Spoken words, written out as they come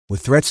With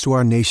threats to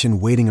our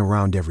nation waiting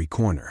around every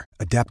corner,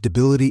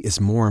 adaptability is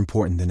more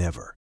important than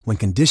ever. When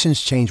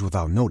conditions change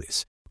without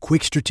notice,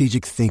 quick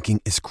strategic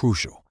thinking is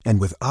crucial.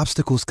 And with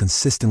obstacles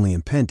consistently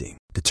impending,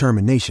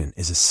 determination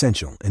is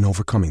essential in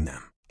overcoming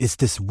them. It's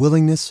this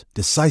willingness,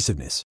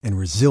 decisiveness, and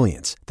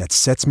resilience that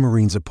sets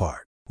Marines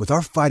apart. With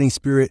our fighting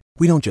spirit,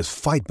 we don't just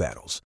fight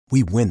battles,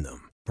 we win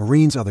them.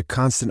 Marines are the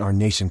constant our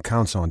nation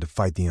counts on to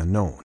fight the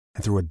unknown.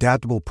 And through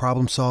adaptable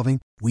problem solving,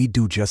 we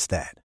do just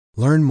that.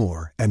 Learn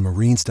more at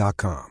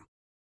marines.com.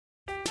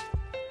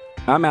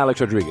 I'm Alex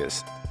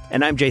Rodriguez.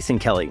 And I'm Jason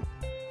Kelly.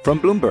 From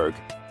Bloomberg,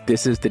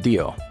 this is The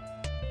Deal.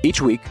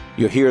 Each week,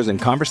 you'll hear us in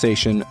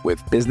conversation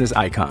with business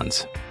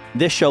icons.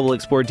 This show will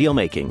explore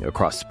deal-making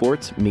across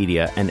sports,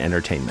 media, and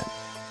entertainment.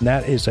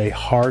 That is a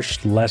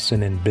harsh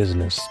lesson in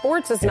business.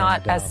 Sports is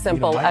not as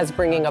simple as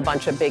bringing a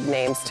bunch of big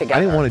names together. I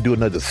didn't want to do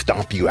another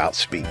stomp you out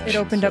speech. It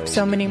opened up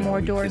so many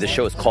more doors. The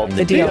show is called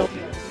The Deal.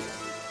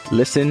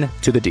 Listen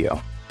to The Deal.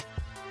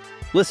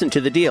 Listen to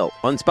The Deal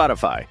on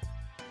Spotify.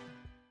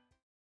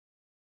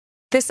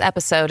 This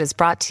episode is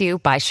brought to you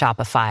by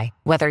Shopify.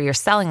 Whether you're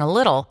selling a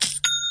little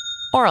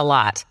or a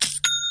lot,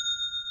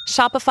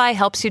 Shopify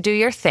helps you do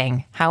your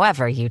thing,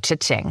 however you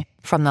cha-ching.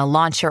 From the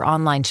launch your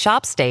online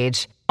shop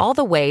stage, all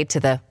the way to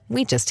the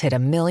we just hit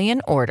 1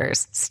 million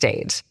orders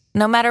stage.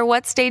 No matter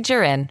what stage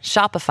you're in,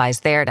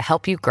 Shopify's there to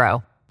help you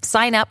grow.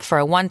 Sign up for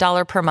a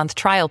 $1 per month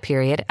trial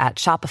period at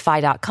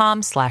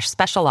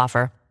shopify.com/special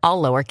offer,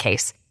 all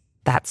lowercase.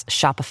 That's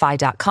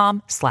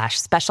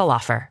shopify.com/special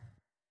offer.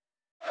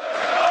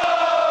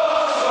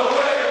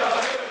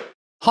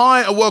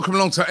 Hi, and welcome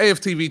along to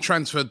AFTV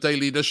Transfer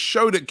Daily, the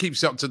show that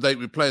keeps you up to date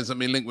with players that have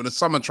been linked with a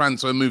summer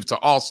transfer move to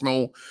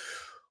Arsenal.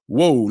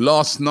 Whoa,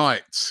 last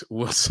night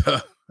was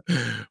a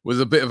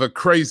bit of a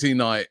crazy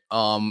night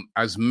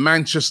as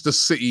Manchester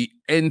City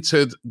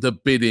entered the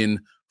bidding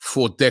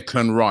for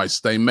Declan Rice.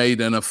 They made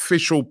an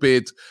official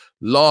bid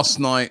last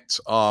night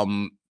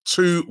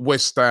to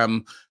West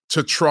Ham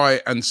to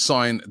try and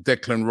sign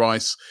Declan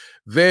Rice.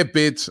 Their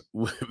bid,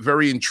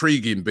 very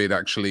intriguing bid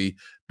actually,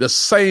 the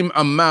same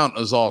amount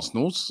as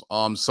Arsenal's,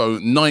 so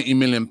 £90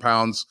 million.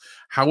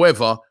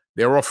 However,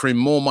 they're offering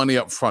more money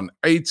up front,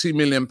 £80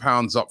 million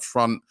up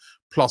front,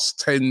 plus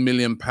 £10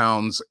 million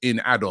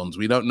in add-ons.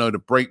 We don't know the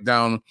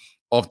breakdown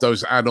of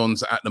those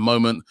add-ons at the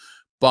moment,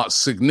 but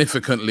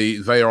significantly,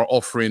 they are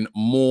offering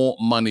more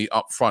money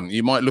up front.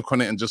 You might look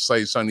on it and just say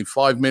it's only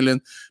 £5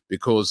 million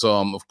because,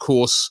 of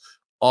course,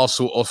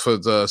 Arsenal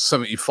offered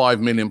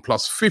 £75 million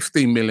plus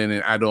 £15 million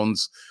in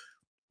add-ons,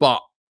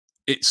 but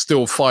it's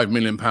still £5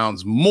 million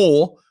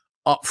more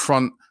up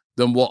front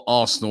than what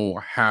Arsenal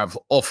have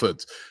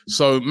offered.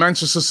 So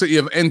Manchester City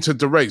have entered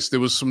the race. There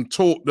was some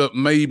talk that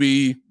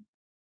maybe,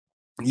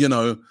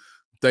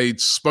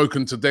 they'd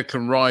spoken to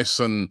Declan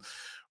Rice and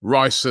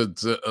Rice had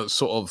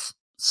sort of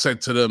said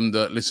to them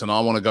that, listen,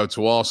 I want to go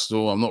to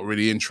Arsenal. I'm not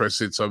really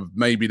interested. So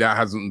maybe that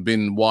hasn't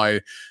been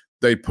why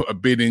they put a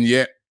bid in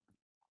yet.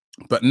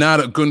 But now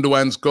that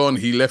Gundogan's gone,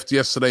 he left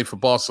yesterday for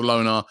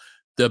Barcelona.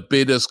 The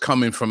bidders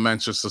coming from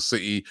Manchester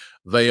City,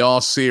 they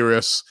are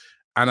serious.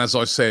 And as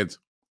I said,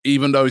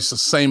 even though it's the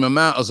same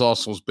amount as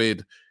Arsenal's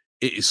bid,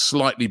 it is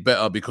slightly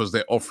better because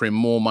they're offering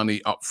more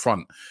money up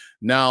front.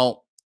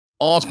 Now,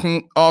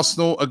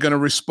 Arsenal are going to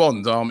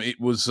respond. It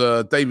was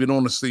David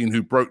Ornstein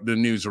who broke the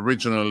news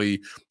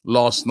originally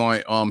last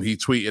night. He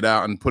tweeted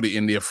out and put it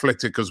in The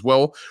Athletic as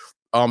well.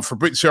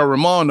 Fabrizio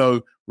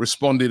Romano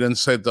responded and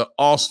said that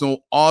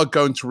Arsenal are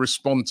going to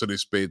respond to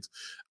this bid.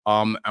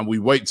 And we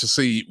wait to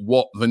see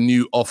what the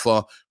new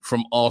offer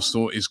from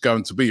Arsenal is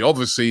going to be.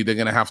 Obviously, they're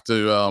going to have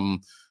to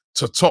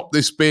top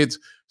this bid.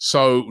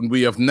 So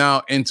we have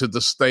now entered the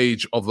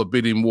stage of a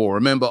bidding war.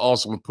 Remember,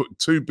 Arsenal put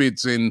 2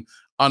 bids in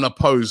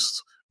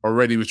unopposed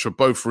already, which were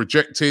both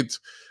rejected.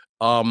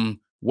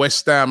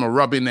 West Ham are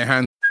rubbing their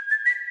hands.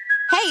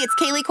 Hey, it's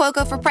Kaylee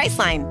Cuoco for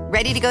Priceline.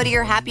 Ready to go to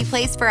your happy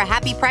place for a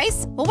happy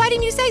price? Well, why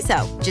didn't you say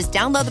so? Just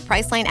download the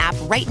Priceline app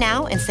right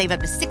now and save up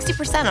to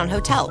 60% on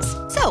hotels.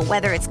 So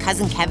whether it's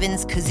Cousin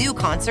Kevin's Kazoo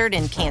Concert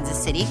in Kansas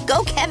City,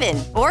 go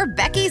Kevin, or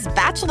Becky's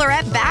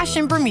Bachelorette Bash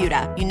in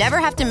Bermuda, you never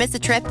have to miss a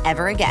trip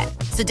ever again.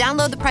 So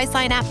download the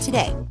Priceline app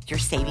today. Your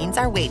savings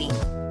are waiting.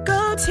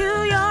 Go to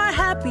your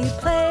happy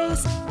place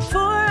for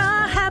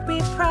a happy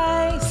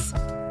price.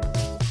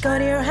 Go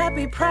to your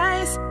happy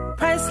price,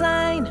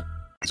 Priceline.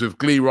 With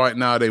Glee right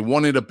now, they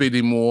wanted a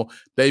bidding war.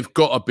 They've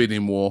got a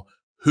bidding war.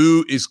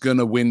 Who is going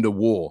to win the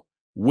war?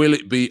 Will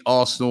it be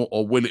Arsenal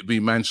or will it be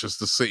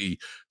Manchester City?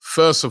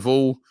 First of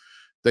all,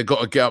 they've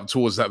got to get up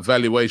towards that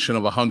valuation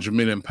of £100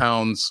 million,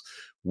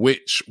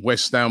 which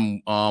West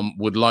Ham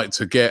would like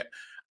to get.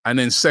 And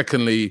then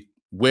secondly,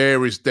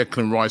 where is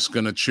Declan Rice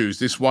going to choose?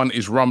 This one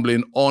is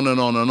rumbling on and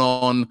on and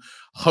on.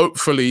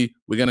 Hopefully,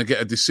 we're going to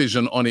get a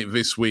decision on it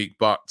this week.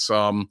 But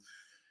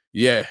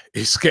yeah,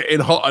 it's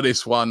getting hotter,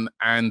 this one.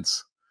 And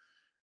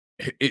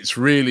it's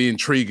really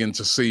intriguing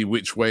to see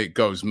which way it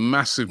goes.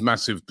 Massive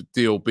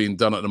deal being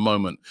done at the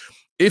moment.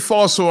 If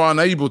Arsenal are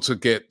unable to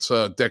get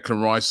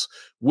Declan Rice,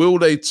 will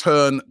they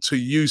turn to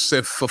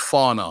Youssef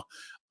Fofana?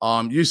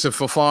 Youssef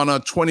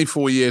Fofana,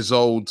 24 years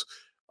old,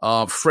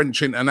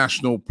 French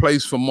international,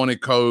 plays for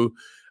Monaco,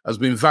 has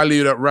been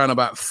valued at around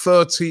about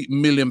 £30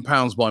 million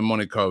by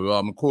Monaco.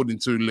 According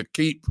to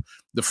L'Equipe,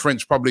 the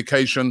French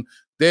publication,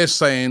 they're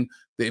saying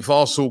that if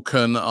Arsenal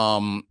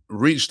can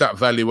reach that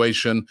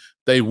valuation,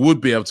 they would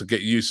be able to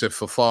get Youssouf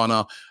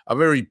Fofana, a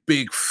very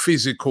big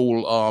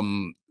physical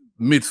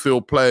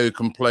midfield player who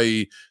can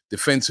play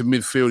defensive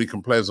midfield. He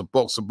can play as a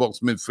box-to-box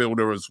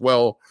midfielder as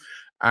well.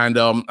 And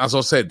as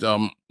I said,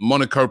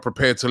 Monaco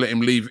prepared to let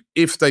him leave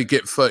if they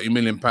get £30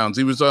 million.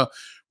 He was a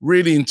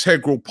really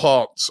integral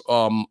part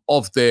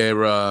of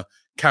their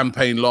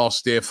campaign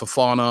last year.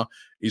 Fofana,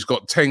 he's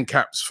got 10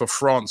 caps for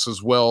France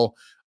as well.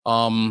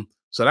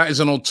 So that is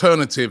an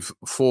alternative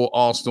for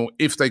Arsenal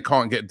if they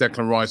can't get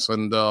Declan Rice.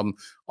 And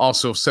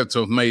Arsenal said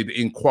to have made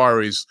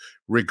inquiries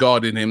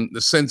regarding him.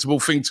 The sensible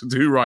thing to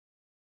do right.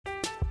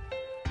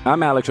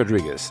 I'm Alex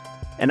Rodriguez.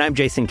 And I'm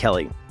Jason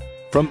Kelly.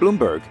 From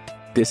Bloomberg,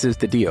 this is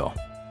The Deal.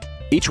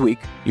 Each week,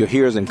 you'll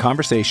hear us in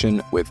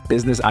conversation with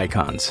business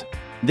icons.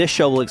 This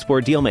show will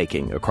explore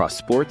deal-making across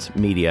sports,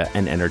 media,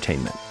 and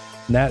entertainment.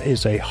 That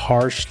is a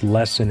harsh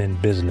lesson in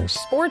business.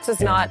 Sports is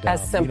not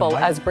as simple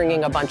as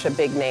bringing a bunch of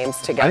big names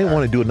together. I didn't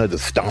want to do another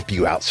stomp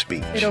you out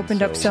speech. It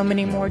opened up so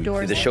many more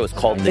doors. The show is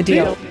called The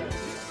Deal.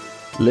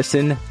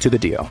 Listen to The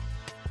Deal.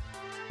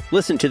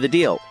 Listen to The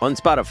Deal on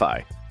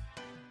Spotify.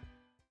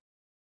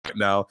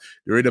 Now,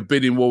 they're in a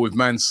bidding war with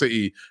Man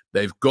City.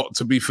 They've got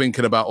to be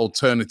thinking about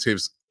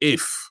alternatives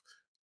if,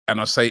 and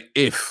I say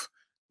if,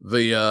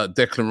 the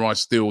Declan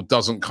Rice deal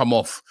doesn't come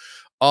off.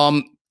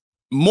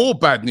 More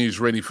bad news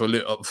really for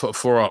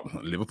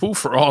Liverpool,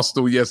 for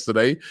Arsenal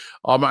yesterday.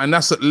 And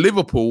that's that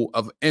Liverpool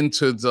have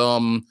entered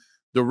the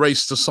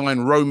race to sign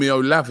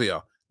Romeo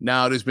Lavia.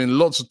 Now, there's been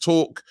lots of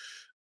talk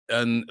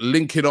and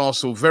linking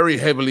Arsenal very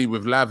heavily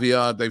with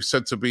Lavia. They've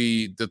said to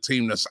be the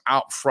team that's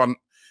out front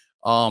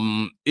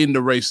in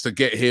the race to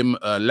get him.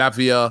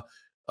 Lavia,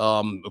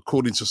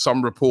 according to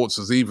some reports,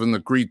 has even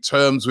agreed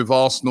terms with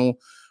Arsenal.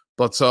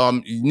 But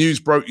news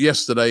broke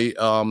yesterday,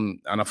 and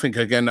I think,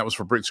 again, that was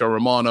Fabrizio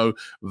Romano,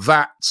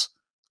 that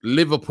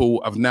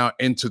Liverpool have now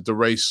entered the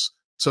race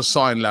to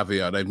sign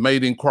Lavia. They've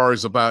made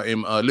inquiries about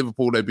him.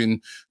 Liverpool, they've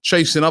been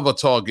chasing other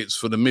targets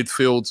for the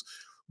midfield,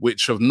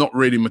 which have not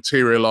really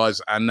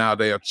materialised, and now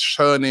they are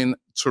turning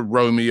to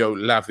Romeo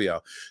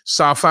Lavia.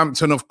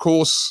 Southampton, of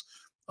course,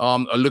 are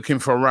looking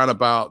for around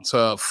about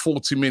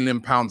 £40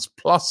 million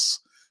plus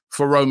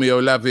for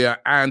Romeo Lavia.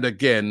 And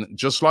again,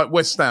 just like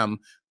West Ham,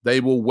 they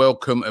will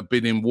welcome a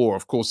bidding war.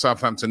 Of course,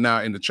 Southampton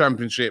now in the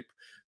Championship,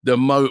 the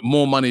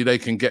more money they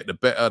can get, the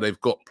better. They've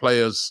got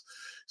players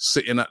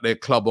sitting at their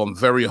club on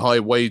very high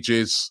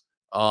wages.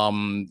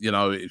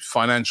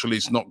 Financially,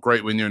 it's not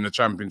great when you're in the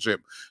Championship.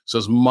 So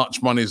as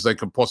much money as they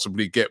can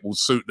possibly get will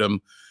suit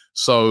them.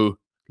 So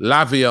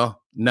Lavia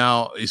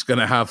now is going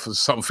to have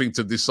something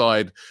to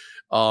decide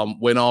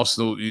when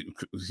Arsenal,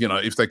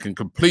 if they can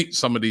complete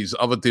some of these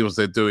other deals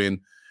they're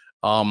doing.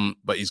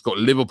 But he's got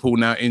Liverpool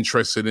now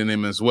interested in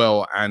him as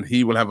well, and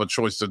he will have a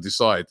choice to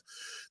decide.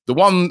 The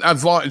one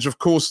advantage, of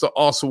course, that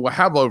Arsenal will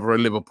have over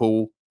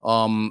Liverpool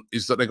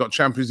is that they got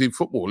Champions League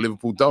football.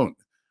 Liverpool don't.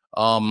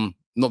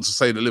 Not to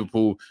say that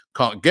Liverpool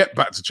can't get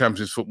back to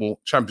Champions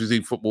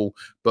League football,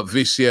 but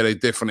this year they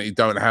definitely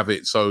don't have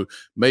it. So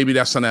maybe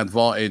that's an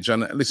advantage.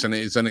 And listen,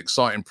 it is an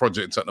exciting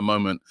project at the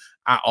moment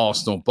at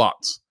Arsenal,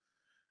 but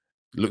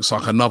it looks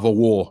like another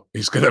war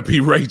is going to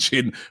be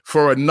raging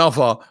for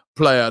another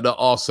player that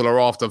Arsenal are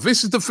after.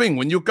 This is the thing.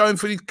 When you're going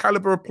for these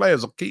caliber of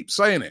players, I keep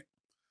saying it.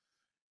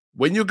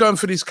 When you're going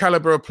for these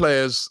caliber of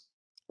players,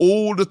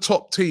 all the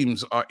top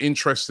teams are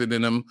interested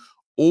in them.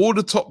 All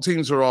the top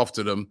teams are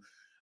after them.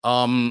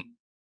 And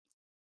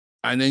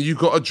then you've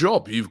got a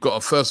job. You've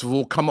got to, first of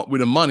all, come up with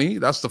the money.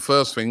 That's the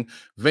first thing.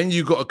 Then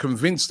you've got to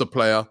convince the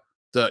player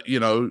that,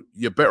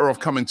 you're better off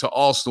coming to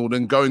Arsenal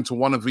than going to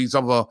one of these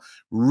other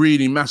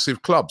really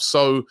massive clubs.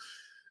 So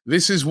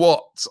this is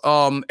what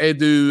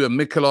Edu and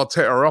Mikel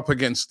Arteta are up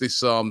against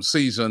this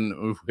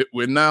season.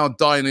 We're now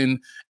dining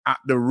at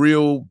the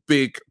real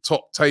big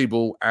top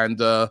table. And,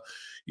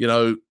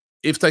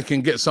 if they can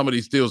get some of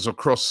these deals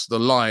across the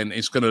line,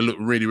 it's going to look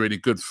really, really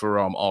good for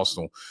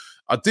Arsenal.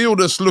 A deal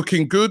that's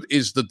looking good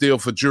is the deal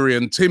for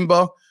Jurrien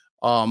Timber.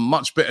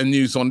 Much better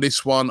news on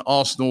this one.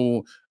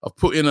 Arsenal have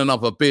put in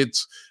another bid.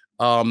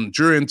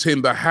 Jurrien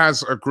Timber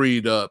has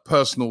agreed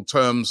personal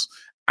terms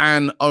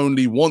and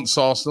only wants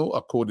Arsenal,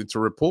 according to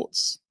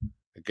reports.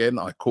 Again,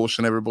 I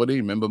caution everybody.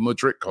 Remember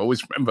Mudryk? I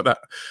always remember that.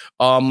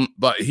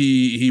 But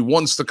he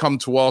wants to come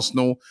to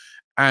Arsenal.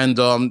 And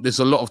there's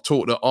a lot of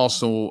talk that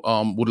Arsenal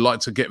would like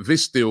to get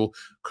this deal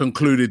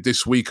concluded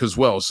this week as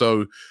well.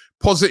 So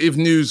positive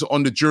news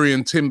on the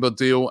Jurrien Timber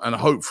deal, and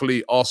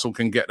hopefully Arsenal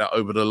can get that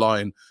over the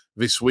line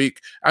this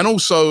week. And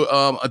also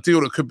a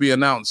deal that could be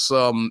announced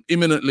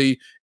imminently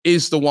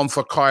is the one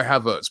for Kai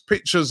Havertz.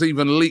 Pictures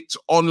even leaked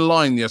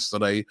online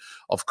yesterday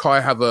of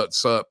Kai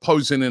Havertz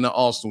posing in an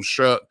Arsenal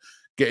shirt,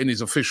 getting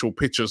his official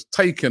pictures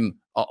taken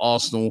at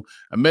Arsenal.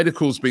 A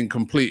medical's been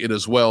completed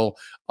as well.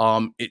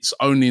 It's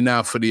only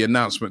now for the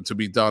announcement to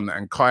be done,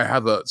 and Kai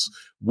Havertz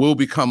will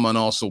become an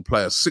Arsenal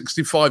player.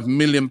 £65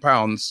 million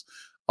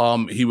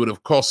he would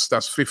have cost.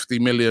 That's 50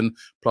 million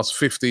plus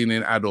 15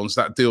 in add-ons.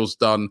 That deal's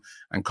done.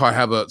 And Kai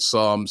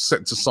Havertz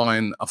set to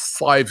sign a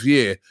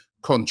 5-year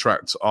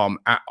contract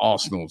at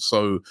Arsenal.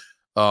 So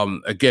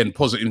again,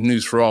 positive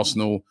news for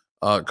Arsenal.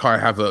 Kai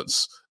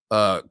Havertz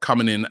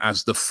coming in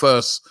as the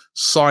first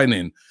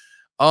signing.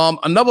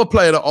 Another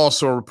player that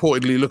Arsenal are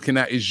reportedly looking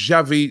at is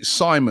Xavi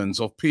Simons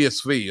of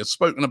PSV. I've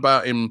spoken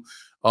about him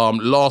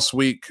last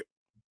week.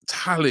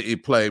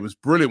 Talented player. It was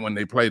brilliant when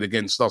they played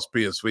against us,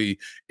 PSV,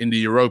 in the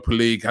Europa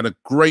League. Had a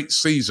great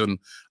season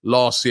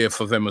last year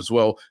for them as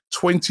well.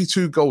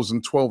 22 goals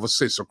and 12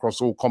 assists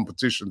across all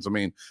competitions. I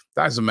mean,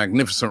 that is a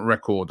magnificent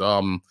record.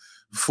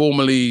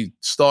 Formerly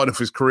started off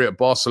his career at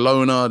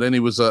Barcelona. Then he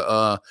was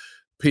at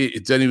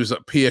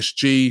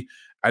PSG.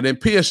 And then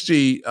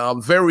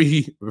PSG,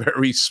 very,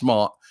 very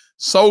smart,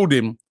 sold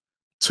him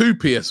to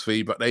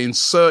PSV, but they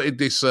inserted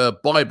this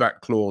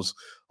buyback clause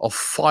of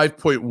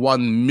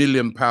 £5.1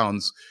 million,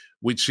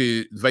 which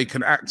they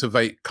can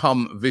activate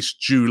come this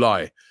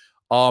July.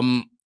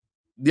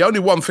 The only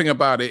one thing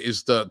about it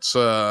is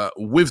that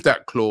with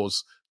that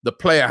clause, the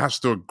player has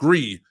to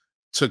agree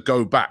to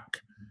go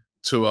back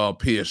to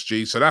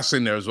PSG. So that's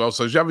in there as well.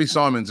 So Xavi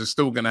Simons is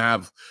still going to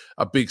have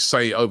a big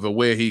say over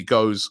where he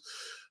goes.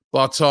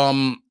 But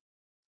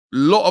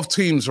lot of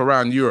teams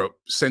around Europe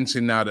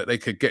sensing now that they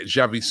could get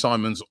Xavi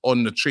Simons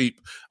on the cheap.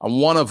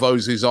 And one of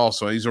those is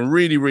Arsenal. He's a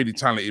really, really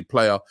talented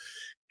player.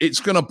 It's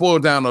going to boil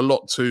down a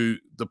lot to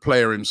the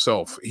player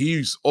himself.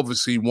 He's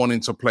obviously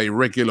wanting to play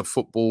regular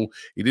football.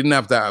 He didn't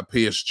have that at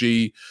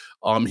PSG.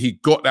 He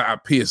got that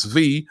at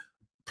PSV,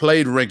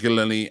 played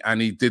regularly,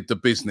 and he did the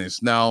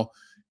business. Now,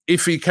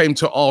 if he came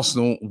to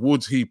Arsenal,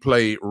 would he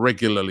play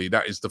regularly?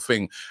 That is the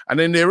thing. And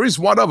then there is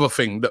one other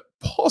thing that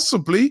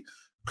possibly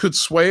could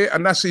sway it,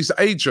 and that's his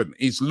agent.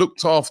 He's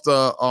looked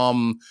after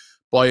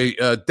by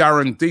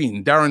Darren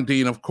Dean. Darren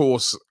Dean, of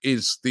course,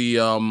 is the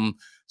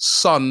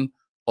son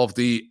of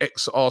the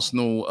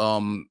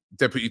ex-Arsenal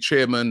deputy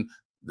chairman,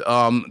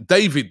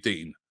 David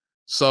Dean.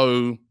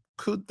 So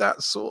could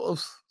that sort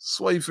of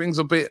sway things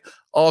a bit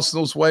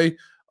Arsenal's way?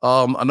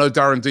 I know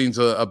Darren Dean's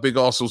a big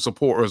Arsenal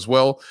supporter as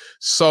well.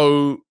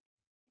 So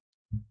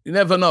you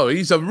never know.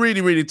 He's a really,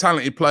 really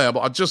talented player,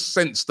 but I just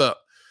sense that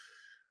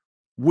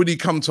would he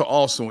come to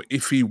Arsenal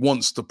if he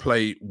wants to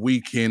play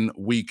week in,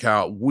 week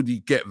out? Would he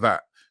get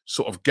that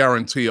sort of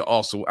guarantee at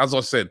Arsenal? As I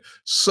said,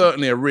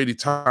 certainly a really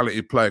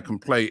talented player, can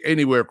play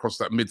anywhere across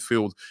that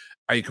midfield,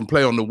 and he can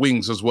play on the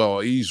wings as well.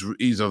 He's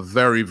a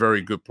very,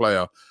 very good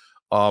player.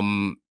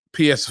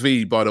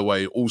 PSV, by the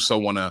way, also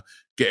want to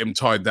get him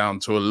tied down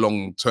to a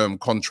long-term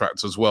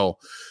contract as well.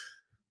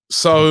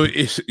 So,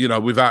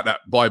 without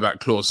that buyback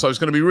clause. So it's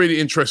going to be really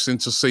interesting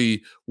to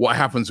see what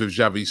happens with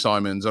Xavi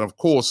Simons. And of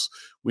course,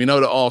 we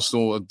know that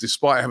Arsenal,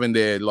 despite having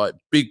their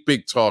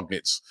big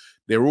targets,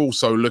 they're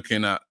also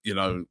looking at,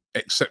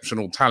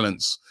 exceptional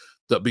talents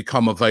that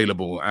become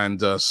available.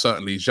 And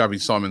certainly Xavi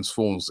Simons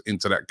falls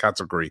into that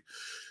category.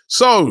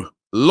 So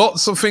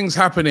lots of things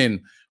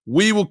happening.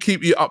 We will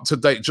keep you up to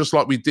date, just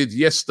like we did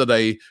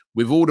yesterday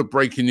with all the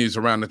breaking news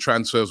around the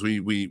transfers.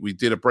 We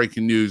did a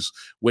breaking news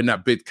when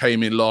that bid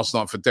came in last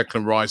night for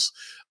Declan Rice.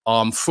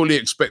 Fully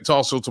expect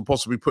Arsenal to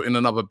possibly put in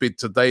another bid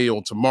today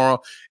or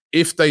tomorrow.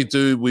 If they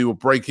do, we will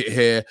break it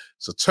here.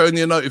 So turn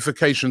your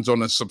notifications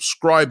on and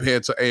subscribe here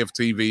to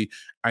AFTV,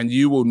 and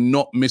you will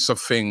not miss a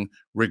thing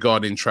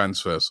regarding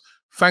transfers.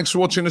 Thanks for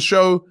watching the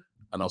show,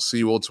 and I'll see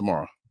you all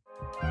tomorrow.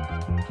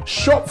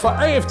 Shop for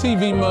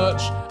AFTV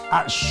merch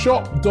at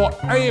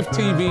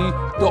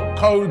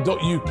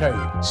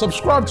shop.aftv.co.uk.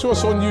 Subscribe to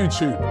us on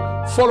YouTube.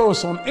 Follow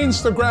us on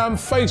Instagram,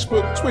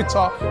 Facebook,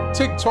 Twitter,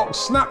 TikTok,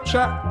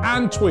 Snapchat,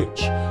 and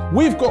Twitch.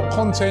 We've got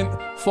content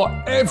for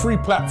every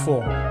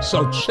platform,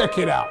 so check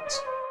it out.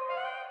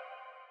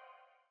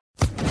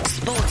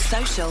 Sports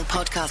Social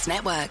Podcast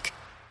Network.